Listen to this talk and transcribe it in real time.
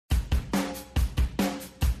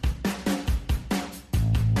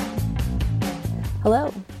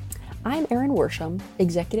Hello, I'm Erin Worsham,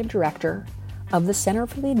 Executive Director of the Center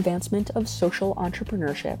for the Advancement of Social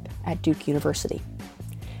Entrepreneurship at Duke University.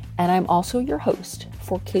 And I'm also your host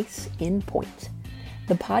for Case in Point,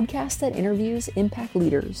 the podcast that interviews impact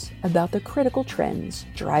leaders about the critical trends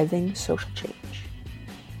driving social change.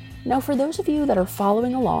 Now, for those of you that are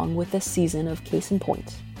following along with this season of Case in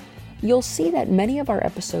Point, you'll see that many of our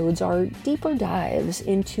episodes are deeper dives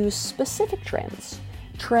into specific trends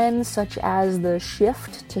such as the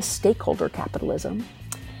shift to stakeholder capitalism,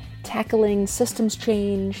 tackling systems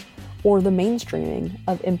change, or the mainstreaming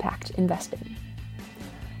of impact investing.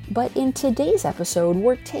 But in today's episode,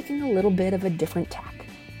 we're taking a little bit of a different tack.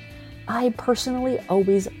 I personally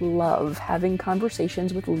always love having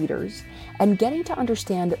conversations with leaders and getting to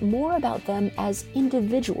understand more about them as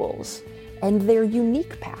individuals and their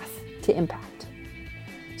unique path to impact.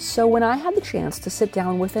 So when I had the chance to sit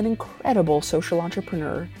down with an incredible social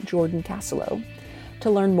entrepreneur, Jordan Kassalow, to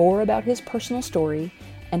learn more about his personal story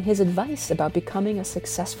and his advice about becoming a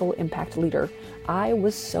successful impact leader, I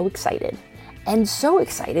was so excited. And so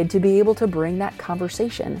excited to be able to bring that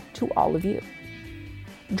conversation to all of you.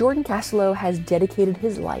 Jordan Kassalow has dedicated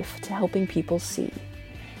his life to helping people see.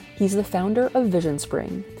 He's the founder of Vision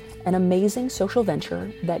Spring, an amazing social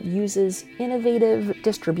venture that uses innovative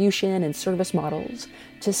distribution and service models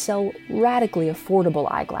to sell radically affordable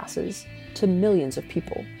eyeglasses to millions of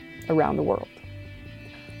people around the world.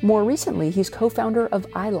 More recently, he's co-founder of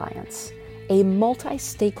iLiance, a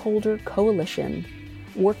multi-stakeholder coalition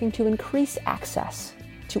working to increase access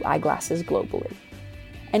to eyeglasses globally.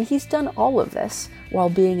 And he's done all of this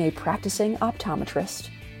while being a practicing optometrist,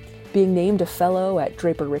 being named a fellow at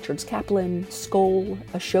Draper Richards Kaplan, Skoll,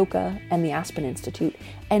 Ashoka, and the Aspen Institute,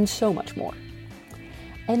 and so much more.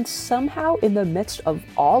 And somehow, in the midst of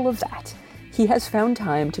all of that, he has found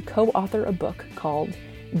time to co-author a book called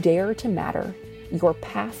Dare to Matter: Your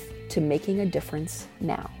Path to Making a Difference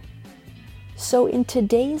Now. So in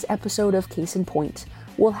today's episode of Case in Point,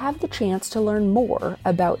 we'll have the chance to learn more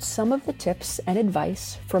about some of the tips and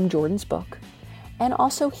advice from Jordan's book, and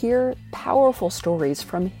also hear powerful stories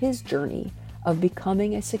from his journey of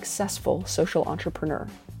becoming a successful social entrepreneur.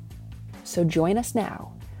 So join us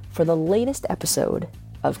now for the latest episode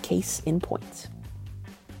of Case in Point.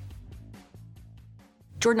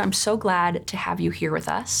 Jordan, I'm so glad to have you here with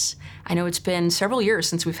us. I know it's been several years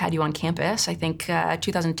since we've had you on campus. I think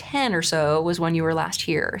 2010 or so was when you were last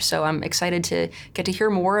here. So I'm excited to get to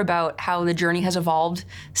hear more about how the journey has evolved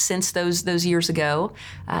since those years ago,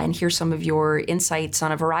 and hear some of your insights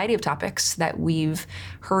on a variety of topics that we've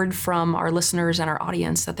heard from our listeners and our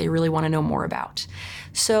audience that they really want to know more about.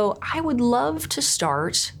 So I would love to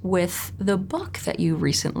start with the book that you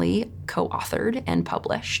recently co-authored and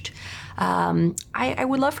published. I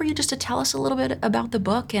would love for you just to tell us a little bit about the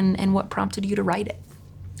book and what prompted you to write it.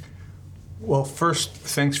 Well, first,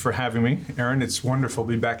 thanks for having me, Erin. It's wonderful to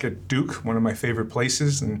be back at Duke, one of my favorite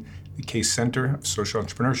places, and the Case Center of Social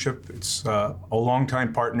Entrepreneurship. It's a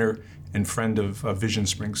longtime partner and friend of Vision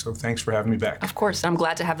Spring, so thanks for having me back. Of course, I'm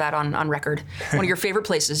glad to have that on record. One of your favorite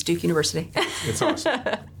places, Duke University. It's awesome.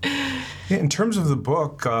 Yeah, in terms of the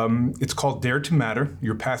book, it's called Dare to Matter: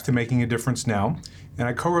 Your Path to Making a Difference Now. And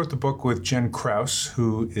I co-wrote the book with Jen Krause,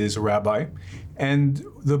 who is a rabbi. And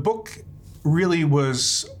the book really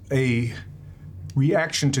was a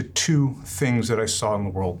reaction to two things that I saw in the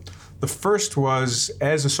world. The first was,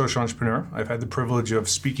 as a social entrepreneur, I've had the privilege of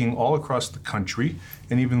speaking all across the country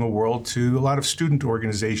and even the world to a lot of student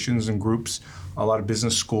organizations and groups, a lot of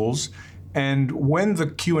business schools. And when the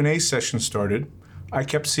Q&A session started, I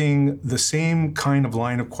kept seeing the same kind of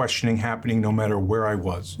line of questioning happening no matter where I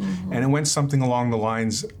was. Mm-hmm. And it went something along the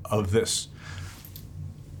lines of this.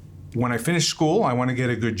 When I finish school, I want to get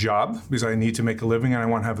a good job because I need to make a living and I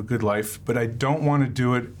want to have a good life, but I don't want to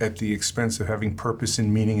do it at the expense of having purpose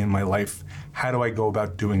and meaning in my life. How do I go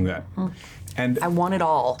about doing that? And I want it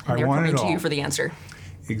all. And they're coming to you for the answer.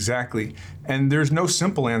 Exactly. And there's no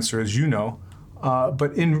simple answer, as you know.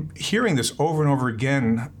 But in hearing this over and over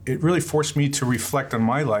again, it really forced me to reflect on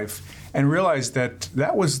my life and realize that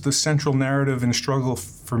that was the central narrative and struggle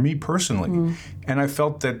for me personally. And I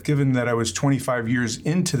felt that given that I was 25 years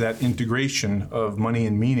into that integration of money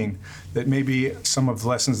and meaning, that maybe some of the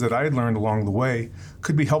lessons that I had learned along the way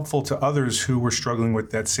could be helpful to others who were struggling with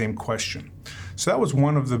that same question. So that was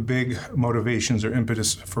one of the big motivations or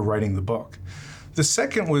impetus for writing the book. The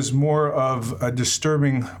second was more of a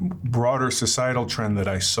disturbing, broader societal trend that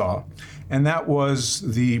I saw, and that was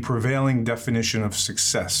the prevailing definition of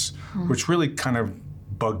success, which really kind of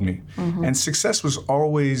bugged me. And success was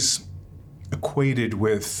always equated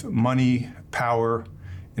with money, power,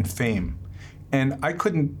 and fame. And I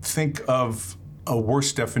couldn't think of a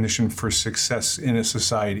worse definition for success in a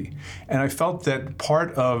society. And I felt that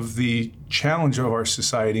part of the challenge of our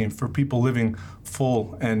society and for people living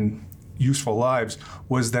full and useful lives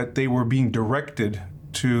was that they were being directed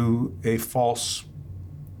to a false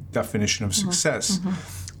definition of success.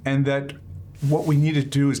 And that what we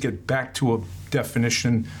needed to do is get back to a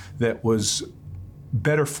definition that was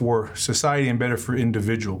better for society and better for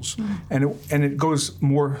individuals. And it goes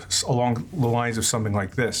more along the lines of something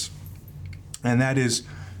like this. And that is,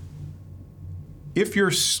 if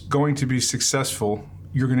you're going to be successful,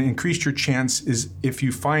 you're going to increase your chance is if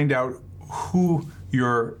you find out who you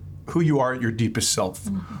are at your deepest self.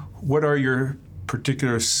 What are your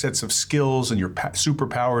particular sets of skills and your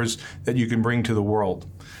superpowers that you can bring to the world?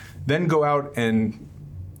 Then go out and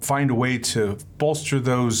find a way to bolster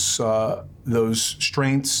those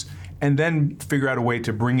strengths, and then figure out a way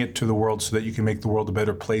to bring it to the world so that you can make the world a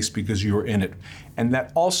better place because you're in it. And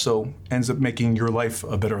that also ends up making your life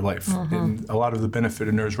a better life. And a lot of the benefit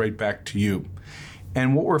inures right back to you.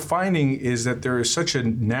 And what we're finding is that there is such a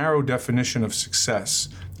narrow definition of success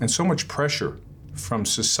and so much pressure from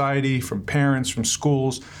society, from parents, from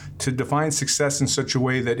schools, to define success in such a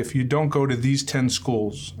way that if you don't go to these 10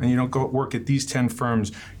 schools and you don't go work at these 10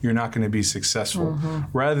 firms, you're not going to be successful.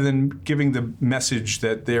 Rather than giving the message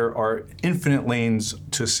that there are infinite lanes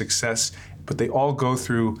to success, but they all go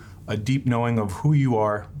through a deep knowing of who you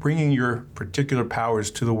are, bringing your particular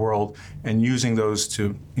powers to the world, and using those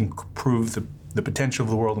to improve the potential of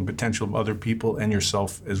the world and potential of other people and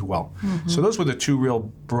yourself as well. So those were the two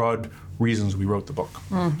real broad reasons we wrote the book.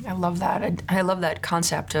 I love that. I love that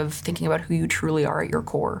concept of thinking about who you truly are at your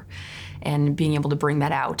core and being able to bring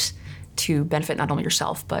that out to benefit not only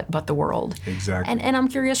yourself, but the world. Exactly. And I'm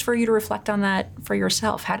curious for you to reflect on that for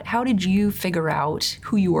yourself. How did you figure out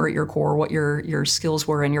who you were at your core, what your skills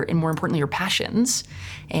were, and more importantly, your passions?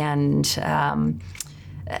 And so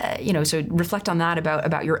reflect on that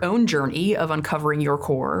about your own journey of uncovering your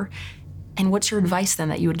core. And what's your advice then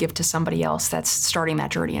that you would give to somebody else that's starting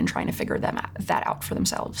that journey and trying to figure that out for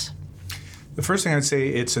themselves? The first thing I'd say,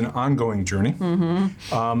 it's an ongoing journey.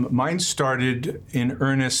 Mine started in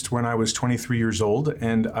earnest when I was 23 years old,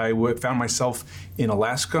 and I found myself in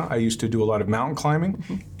Alaska. I used to do a lot of mountain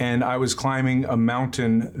climbing, and I was climbing a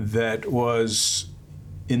mountain that was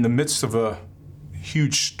in the midst of a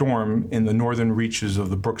huge storm in the northern reaches of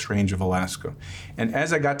the Brooks Range of Alaska. And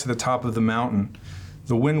as I got to the top of the mountain,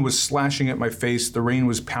 the wind was slashing at my face, the rain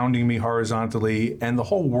was pounding me horizontally, and the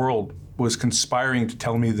whole world was conspiring to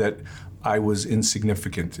tell me that I was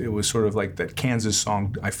insignificant. It was sort of like that Kansas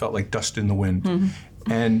song, I felt like dust in the wind.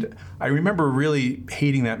 And I remember really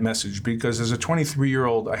hating that message because as a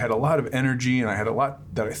 23-year-old, I had a lot of energy and I had a lot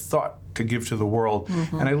that I thought to give to the world.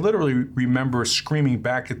 And I literally remember screaming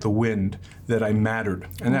back at the wind that I mattered.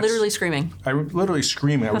 And that's, literally screaming. I literally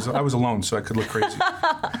screaming. I was alone, so I could look crazy.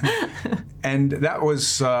 And that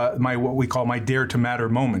was what we call my Dare to Matter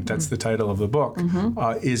moment. That's the title of the book.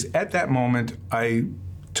 Is at that moment, I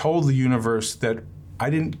told the universe that I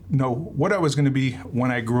didn't know what I was going to be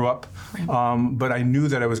when I grew up, but I knew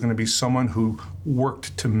that I was going to be someone who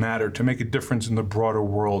worked to matter, to make a difference in the broader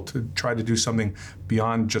world, to try to do something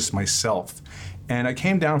beyond just myself. And I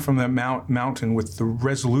came down from that mountain with the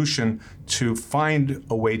resolution to find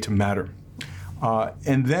a way to matter.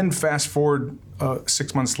 And then fast forward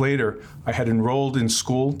 6 months later, I had enrolled in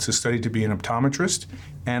school to study to be an optometrist,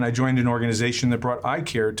 and I joined an organization that brought eye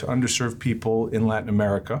care to underserved people in Latin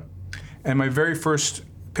America. And my very first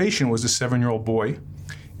patient was a 7-year-old boy,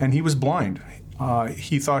 and he was blind.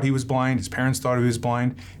 He thought he was blind, his parents thought he was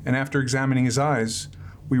blind, and after examining his eyes,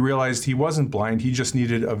 we realized he wasn't blind, he just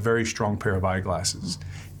needed a very strong pair of eyeglasses.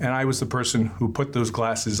 And I was the person who put those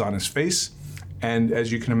glasses on his face, and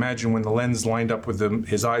as you can imagine, when the lens lined up with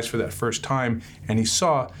his eyes for that first time, and he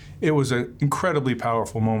saw, it was an incredibly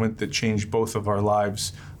powerful moment that changed both of our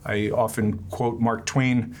lives. I often quote Mark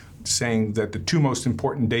Twain, saying that the two most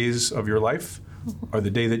important days of your life are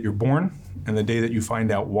the day that you're born and the day that you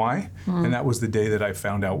find out why. And that was the day that I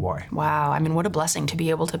found out why. Wow. I mean, what a blessing to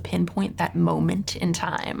be able to pinpoint that moment in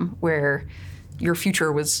time where your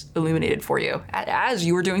future was illuminated for you, as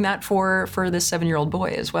you were doing that for this 7-year-old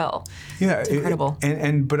boy as well. Yeah. It's incredible.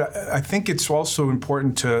 But I think it's also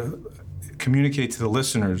important to communicate to the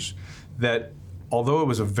listeners that although it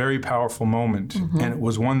was a very powerful moment, and it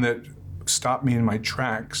was one that stopped me in my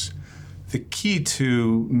tracks, the key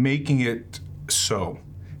to making it so,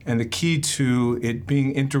 and the key to it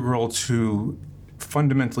being integral to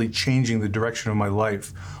fundamentally changing the direction of my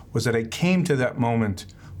life, was that I came to that moment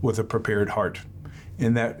with a prepared heart.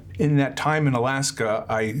 In that time in Alaska,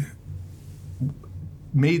 I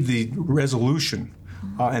made the resolution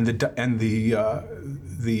and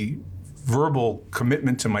the verbal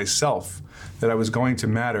commitment to myself that I was going to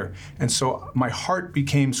matter. And so my heart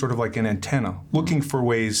became sort of like an antenna, looking for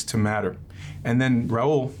ways to matter. And then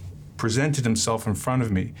Raul presented himself in front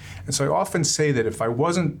of me. And so I often say that if I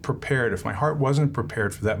wasn't prepared, if my heart wasn't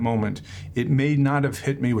prepared for that moment, it may not have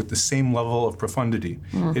hit me with the same level of profundity.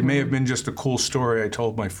 It may have been just a cool story I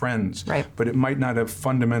told my friends, but it might not have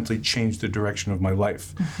fundamentally changed the direction of my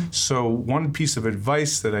life. So one piece of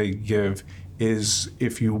advice that I give is,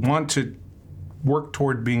 if you want to work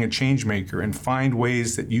toward being a change maker and find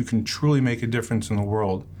ways that you can truly make a difference in the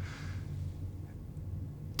world,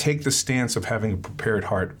 take the stance of having a prepared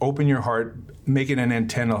heart. Open your heart, make it an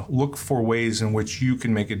antenna, look for ways in which you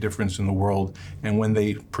can make a difference in the world, and when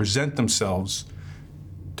they present themselves,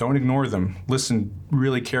 don't ignore them. Listen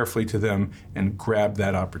really carefully to them and grab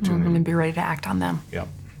that opportunity. And be ready to act on them. Yeah.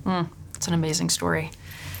 It's an amazing story.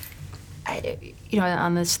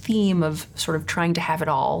 On this theme of sort of trying to have it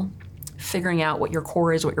all, figuring out what your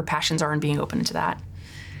core is, what your passions are, and being open to that.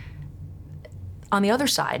 On the other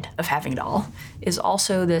side of having it all is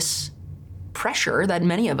also this pressure that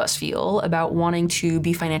many of us feel about wanting to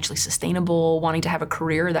be financially sustainable, wanting to have a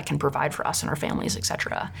career that can provide for us and our families, et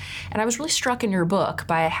cetera. And I was really struck in your book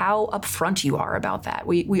by how upfront you are about that.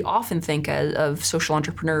 We often think of social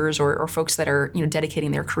entrepreneurs or folks that are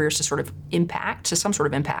dedicating their careers to sort of impact, to some sort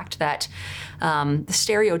of impact, that the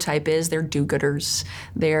stereotype is they're do-gooders.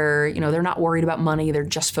 They're not worried about money. They're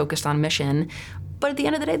just focused on mission. But at the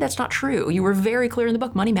end of the day, that's not true. You were very clear in the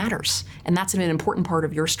book, money matters. And that's an important part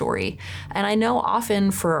of your story. And I know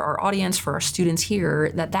often for our audience, for our students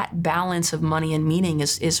here, that balance of money and meaning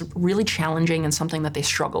is really challenging and something that they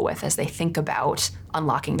struggle with as they think about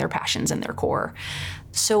unlocking their passions and their core.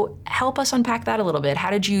 So help us unpack that a little bit.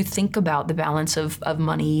 How did you think about the balance of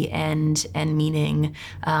money and meaning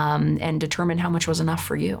and determine how much was enough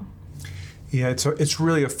for you? Yeah, it's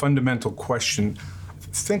really a fundamental question.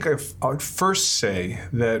 I would first say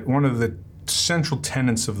that one of the central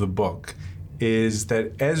tenets of the book is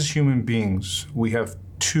that as human beings, we have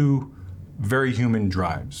two very human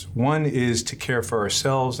drives. One is to care for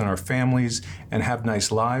ourselves and our families and have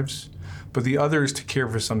nice lives, but the other is to care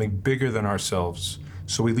for something bigger than ourselves,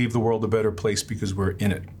 so we leave the world a better place because we're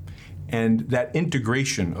in it. And that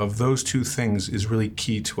integration of those two things is really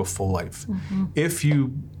key to a full life. If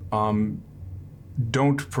you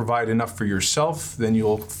don't provide enough for yourself, then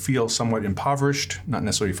you'll feel somewhat impoverished, not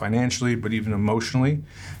necessarily financially, but even emotionally.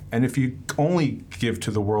 And if you only give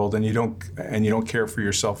to the world and you don't care for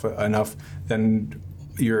yourself enough, then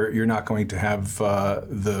you're not going to have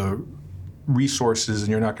the resources,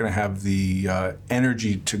 and you're not going to have the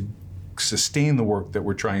energy to sustain the work that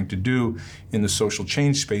we're trying to do in the social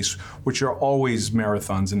change space, which are always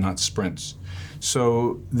marathons and not sprints.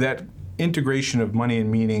 So that integration of money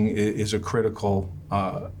and meaning is a critical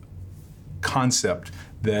concept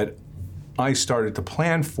that I started to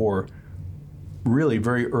plan for really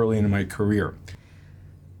very early in my career.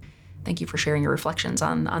 Thank you for sharing your reflections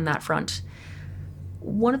on that front.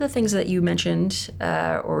 One of the things that you mentioned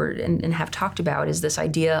and have talked about is this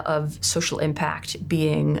idea of social impact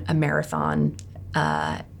being a marathon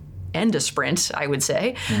and a sprint, I would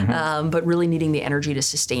say, but really needing the energy to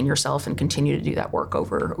sustain yourself and continue to do that work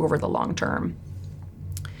over the long term.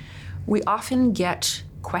 We often get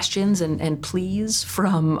questions and pleas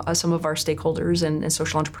from some of our stakeholders and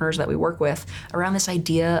social entrepreneurs that we work with around this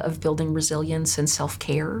idea of building resilience and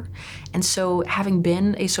self-care. And so, having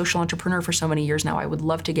been a social entrepreneur for so many years now, I would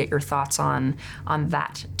love to get your thoughts on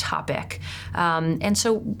that topic. And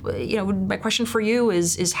so, my question for you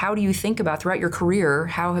is how do you think about, throughout your career,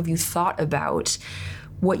 how have you thought about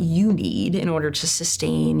what you need in order to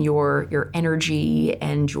sustain your energy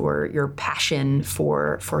and your passion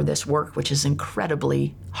for this work, which is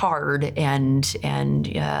incredibly hard and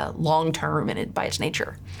long-term by its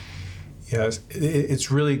nature? Yes,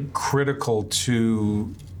 it's really critical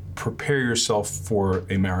to prepare yourself for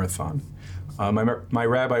a marathon. My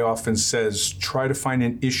rabbi often says, try to find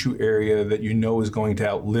an issue area that you know is going to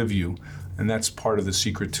outlive you. And that's part of the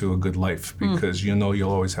secret to a good life, because you know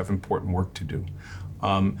you'll always have important work to do.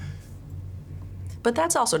 But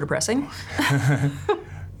that's also depressing.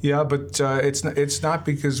 Yeah, but it's not,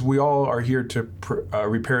 because we all are here to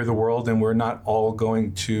repair the world, and we're not all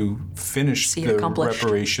going to finish the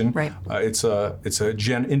reparation. Right. It's a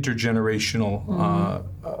intergenerational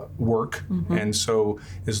work, and so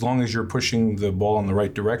as long as you're pushing the ball in the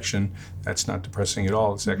right direction, that's not depressing at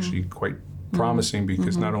all. It's actually quite promising,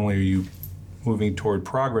 because not only are you moving toward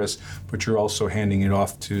progress, but you're also handing it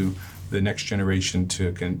off to the next generation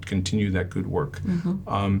to continue that good work.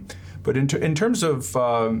 But in terms of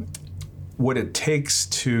what it takes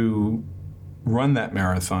to run that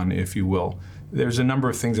marathon, if you will, there's a number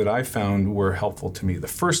of things that I found were helpful to me. The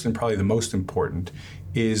first and probably the most important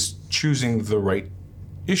is choosing the right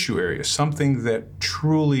issue area, something that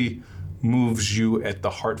truly moves you at the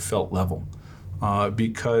heartfelt level,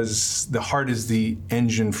 because the heart is the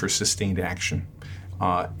engine for sustained action.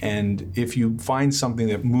 And if you find something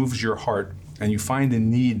that moves your heart and you find a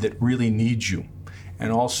need that really needs you,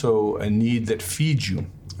 and also a need that feeds you,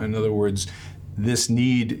 in other words, this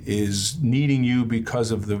need is needing you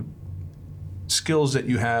because of the skills that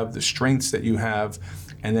you have, the strengths that you have,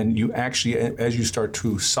 and then you actually, as you start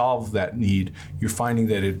to solve that need, you're finding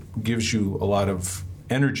that it gives you a lot of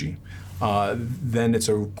energy. Then it's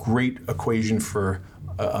a great equation for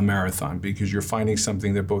a marathon, because you're finding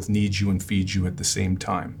something that both needs you and feeds you at the same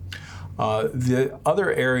time. The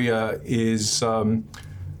other area is to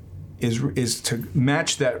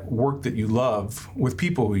match that work that you love with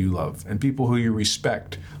people who you love and people who you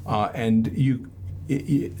respect,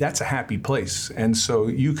 that's a happy place. And so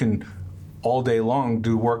you can all day long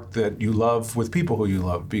do work that you love with people who you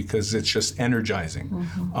love, because it's just energizing.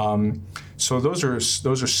 Mm-hmm. So those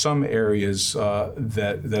are some areas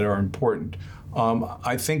that are important.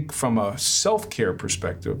 I think from a self-care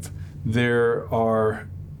perspective,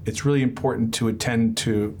 it's really important to attend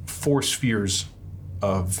to 4 spheres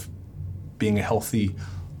of being a healthy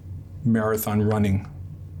marathon running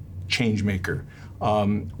change maker.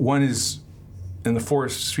 One is, and the 4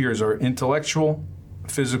 spheres are intellectual,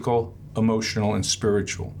 physical, emotional, and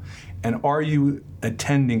spiritual. And are you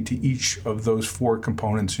attending to each of those 4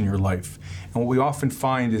 components in your life? And what we often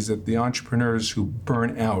find is that the entrepreneurs who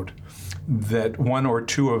burn out, that 1 or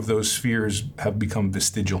 2 of those spheres have become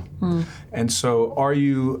vestigial. And so are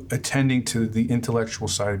you attending to the intellectual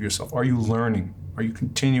side of yourself? Are you learning? Are you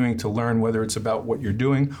continuing to learn, whether it's about what you're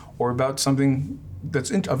doing or about something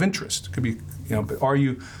that's of interest? It could be, but are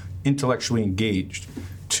you intellectually engaged?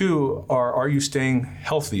 2, are you staying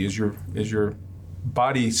healthy? Is your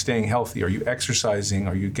body staying healthy? Are you exercising?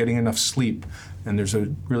 Are you getting enough sleep? And there's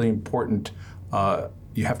a really important,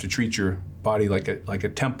 you have to treat your body like a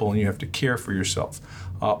temple, and you have to care for yourself.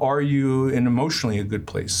 Are you in emotionally a good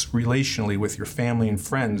place? Relationally with your family and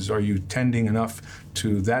friends, are you tending enough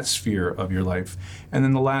to that sphere of your life? And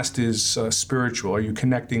then the last is spiritual. Are you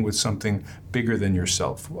connecting with something bigger than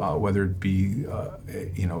yourself, whether it be a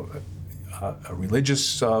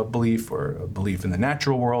religious belief or a belief in the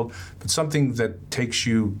natural world, but something that takes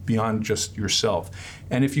you beyond just yourself.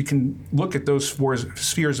 And if you can look at those 4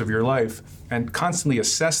 spheres of your life and constantly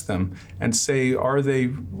assess them and say, are they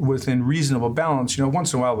within reasonable balance?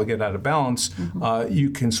 Once in a while we get out of balance. Mm-hmm. You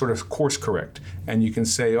can sort of course correct, and you can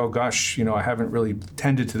say, oh gosh, I haven't really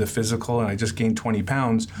tended to the physical and I just gained 20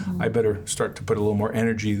 pounds. Mm-hmm. I better start to put a little more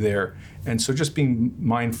energy there. And so just being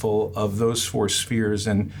mindful of those 4 spheres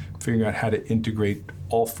and figuring out how to integrate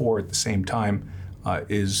all 4 at the same time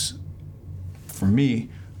is, for me,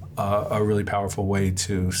 a really powerful way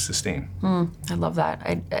to sustain. I love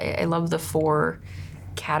that. I love the 4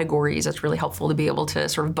 categories. It's really helpful to be able to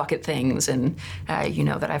sort of bucket things. And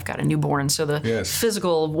that I've got a newborn, so the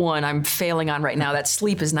physical one I'm failing on right now. That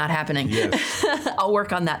sleep is not happening. Yes. I'll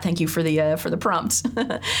work on that. Thank you for the prompts.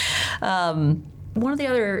 One of the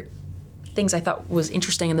other things I thought was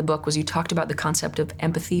interesting in the book was you talked about the concept of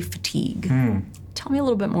empathy fatigue. Tell me a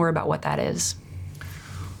little bit more about what that is.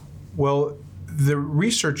 Well, the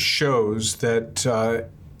research shows that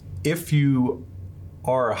if you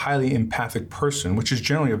are a highly empathic person, which is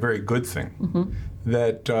generally a very good thing, mm-hmm.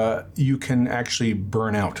 that you can actually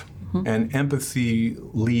burn out. Mm-hmm. And empathy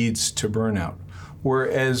leads to burnout.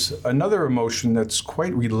 Whereas another emotion that's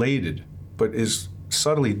quite related, but is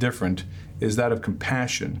subtly different, is that of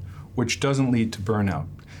compassion, which doesn't lead to burnout.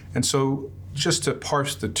 And so just to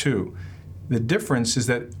parse the 2, the difference is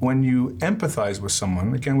that when you empathize with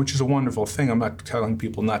someone, again, which is a wonderful thing, I'm not telling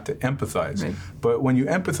people not to empathize, right. But when you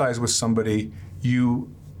empathize with somebody, you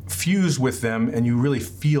fuse with them and you really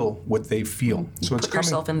feel what they feel. So put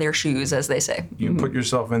yourself in their shoes, as they say. You put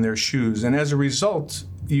yourself in their shoes, and as a result,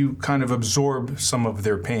 you kind of absorb some of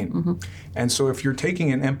their pain. Mm-hmm. And so if you're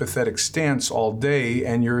taking an empathetic stance all day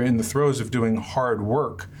and you're in the throes of doing hard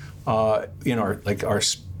work,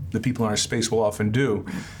 the people in our space will often do,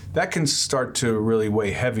 that can start to really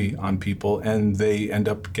weigh heavy on people, and they end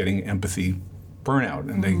up getting empathy burnout,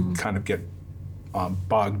 and they kind of get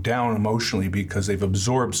bogged down emotionally because they've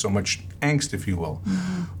absorbed so much angst, if you will.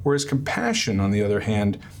 Mm-hmm. Whereas compassion, on the other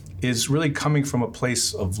hand, is really coming from a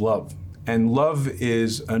place of love. And love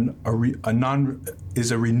is a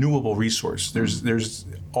is a renewable resource. There's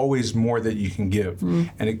always more that you can give, and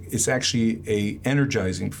it's actually a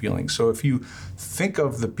energizing feeling. So if you think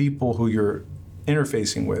of the people who you're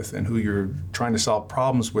interfacing with and who you're trying to solve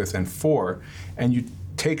problems with and for, and you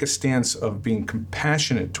take a stance of being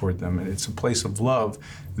compassionate toward them, and it's a place of love,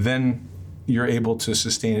 then you're able to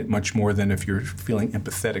sustain it much more than if you're feeling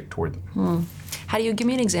empathetic toward them. How do you give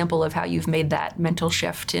me an example of how you've made that mental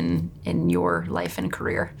shift in your life and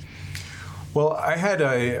career? Well, I had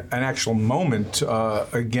an actual moment.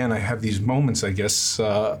 Again, I have these moments, I guess,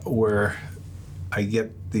 where I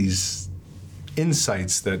get these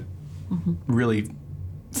insights that really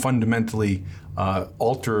fundamentally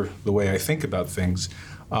alter the way I think about things.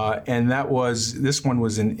 And this one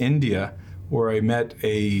was in India, where I met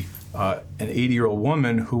an 80-year-old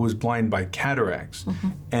woman who was blind by cataracts.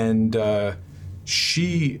 And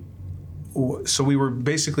so we were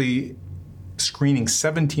basically screening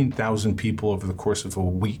 17,000 people over the course of a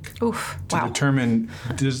week to determine,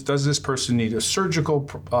 does this person need a surgical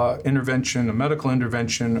intervention, a medical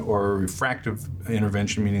intervention, or a refractive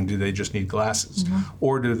intervention, meaning do they just need glasses,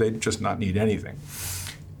 or do they just not need anything?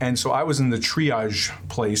 And so I was in the triage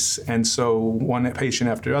place, and so one patient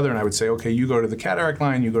after the other, and I would say, okay, you go to the cataract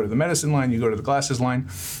line, you go to the medicine line, you go to the glasses line.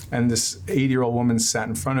 And this 80-year-old woman sat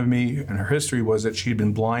in front of me, and her history was that she'd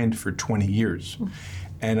been blind for 20 years.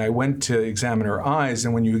 And I went to examine her eyes,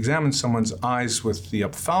 and when you examine someone's eyes with the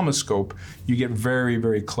ophthalmoscope, you get very,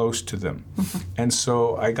 very close to them. And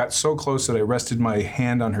so I got so close that I rested my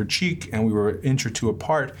hand on her cheek, and we were an inch or two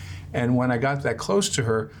apart. And when I got that close to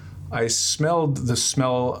her, I smelled the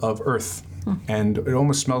smell of earth, and it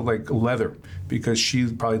almost smelled like leather, because she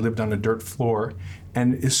probably lived on a dirt floor.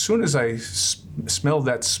 And as soon as I smelled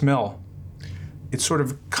that smell, it sort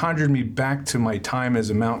of conjured me back to my time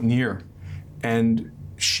as a mountaineer. And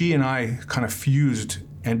she and I kind of fused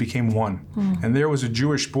and became one. And there was a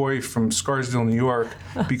Jewish boy from Scarsdale, New York,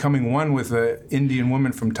 becoming one with an Indian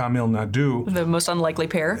woman from Tamil Nadu. The most unlikely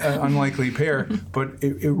pair. Unlikely pair, but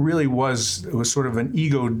it really was, it was sort of an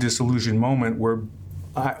ego disillusion moment where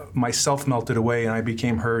myself melted away and I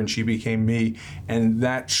became her and she became me. And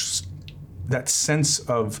that sense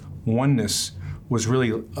of oneness was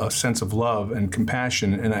really a sense of love and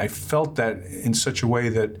compassion. And I felt that in such a way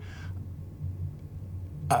that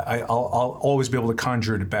I'll always be able to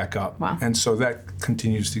conjure it back up. Wow. And so that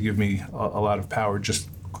continues to give me a lot of power, just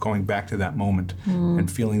going back to that moment and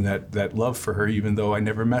feeling that love for her, even though I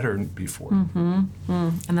never met her before.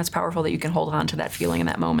 And that's powerful that you can hold on to that feeling in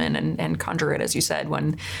that moment and conjure it, as you said,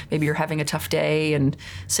 when maybe you're having a tough day and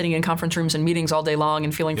sitting in conference rooms and meetings all day long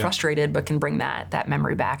and feeling frustrated, but can bring that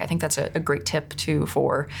memory back. I think that's a great tip too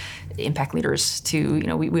for impact leaders to,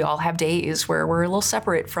 we all have days where we're a little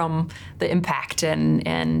separate from the impact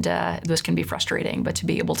and those can be frustrating, but to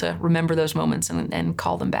be able to remember those moments and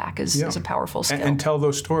call them back is a powerful skill. And tell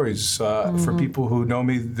those stories. For people who know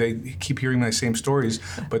me, they keep hearing my same stories,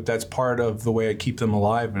 but that's part of the way I keep them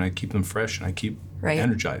alive and I keep them fresh and I keep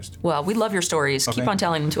energized. Well, we love your stories. Keep on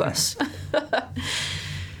telling them to us.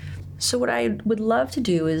 So what I would love to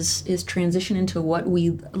do is transition into what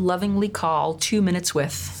we lovingly call 2 minutes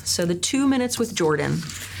with. So the 2 minutes with Jordan.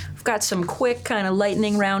 I've got some quick kind of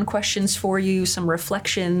lightning round questions for you, some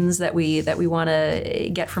reflections that we want to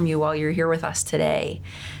get from you while you're here with us today.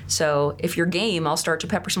 So if you're game, I'll start to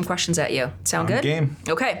pepper some questions at you. Sound good? Game.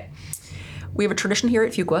 Okay. We have a tradition here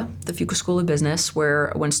at Fuqua, the Fuqua School of Business,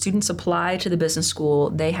 where when students apply to the business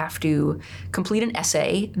school, they have to complete an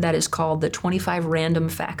essay that is called the 25 Random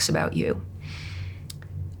Facts About You.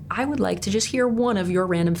 I would like to just hear one of your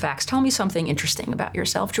random facts. Tell me something interesting about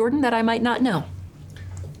yourself, Jordan, that I might not know.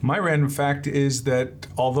 My random fact is that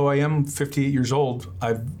although I am 58 years old,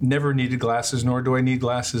 I've never needed glasses, nor do I need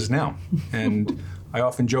glasses now. And I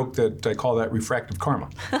often joke that I call that refractive karma.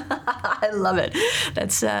 I love it.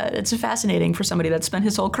 That's it's fascinating for somebody that spent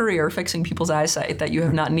his whole career fixing people's eyesight that you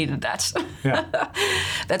have not needed that. Yeah.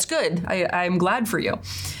 That's good. I'm glad for you.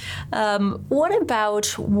 What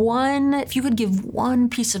about if you could give one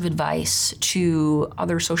piece of advice to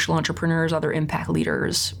other social entrepreneurs, other impact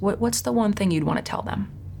leaders, what's the one thing you'd want to tell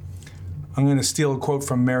them? I'm going to steal a quote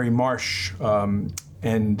from Mary Marsh,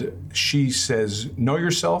 and she says, know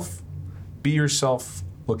yourself, be yourself,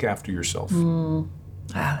 look after yourself.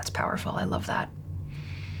 That's powerful. I love that.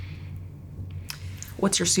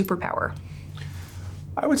 What's your superpower?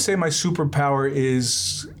 I would say my superpower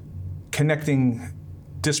is connecting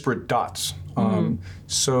disparate dots.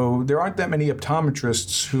 So there aren't that many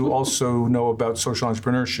optometrists who also know about social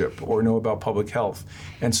entrepreneurship or know about public health.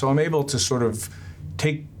 And so I'm able to sort of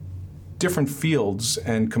take different fields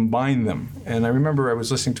and combine them. And I remember I was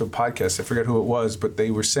listening to a podcast, I forget who it was, but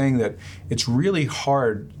they were saying that it's really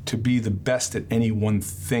hard to be the best at any one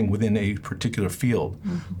thing within a particular field.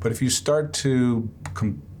 Mm-hmm. But if you start to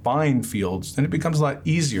combine fields, then it becomes a lot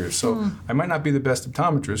easier. So I might not be the best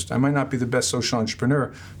optometrist, I might not be the best social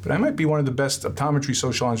entrepreneur, but I might be one of the best optometry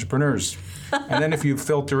social entrepreneurs. And then if you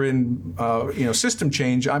filter in, system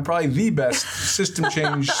change, I'm probably the best system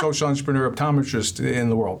change social entrepreneur optometrist in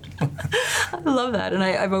the world. I love that. And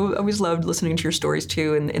I've always loved listening to your stories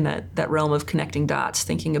too in that realm of connecting dots,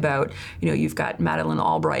 thinking about, you've got Madeline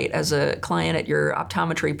Albright as a client at your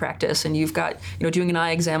optometry practice, and you've got, doing an eye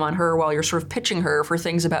exam on her while you're sort of pitching her for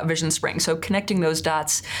things about Vision Spring. So connecting those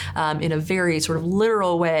dots in a very sort of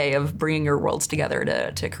literal way of bringing your worlds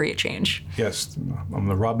together to create change. Yes, I'm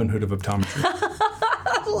the Robin Hood of optometry.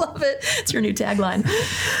 I love it. It's your new tagline.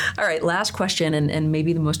 All right, last question, and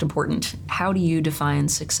maybe the most important. How do you define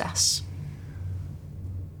success?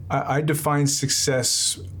 I define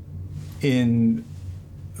success in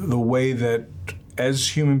the way that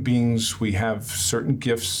as human beings, we have certain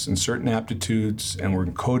gifts and certain aptitudes, and we're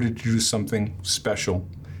encoded to do something special,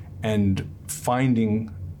 and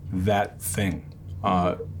finding that thing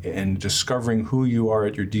and discovering who you are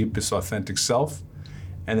at your deepest authentic self,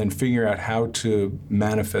 and then figure out how to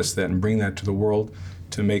manifest that and bring that to the world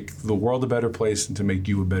to make the world a better place and to make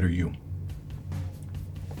you a better you.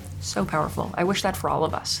 So powerful. I wish that for all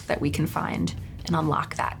of us, that we can find and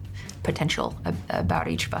unlock that potential about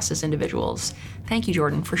each of us as individuals. Thank you,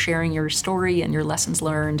 Jordan, for sharing your story and your lessons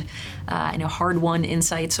learned, hard-won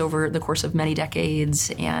insights over the course of many decades,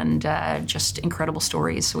 and just incredible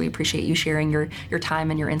stories. So we appreciate you sharing your time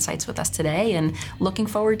and your insights with us today, and looking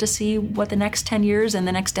forward to see what the next 10 years and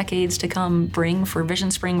the next decades to come bring for Vision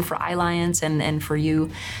Spring, for Alliance, and for you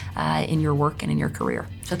in your work and in your career.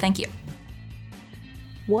 So thank you.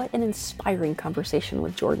 What an inspiring conversation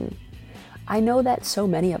with Jordan. I know that so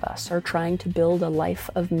many of us are trying to build a life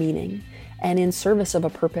of meaning and in service of a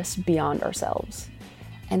purpose beyond ourselves.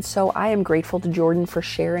 And so I am grateful to Jordan for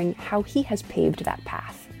sharing how he has paved that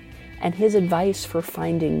path, and his advice for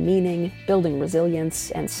finding meaning, building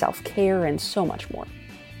resilience, and self-care, and so much more.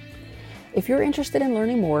 If you're interested in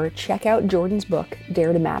learning more, check out Jordan's book,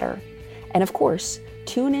 Dare to Matter. And of course,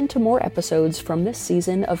 tune in to more episodes from this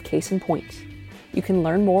season of Case in Point. You can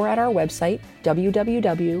learn more at our website,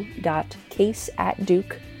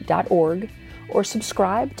 www.caseatduke.org, or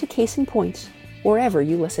subscribe to Case in Point wherever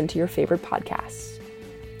you listen to your favorite podcasts.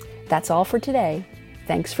 That's all for today.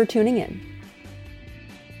 Thanks for tuning in.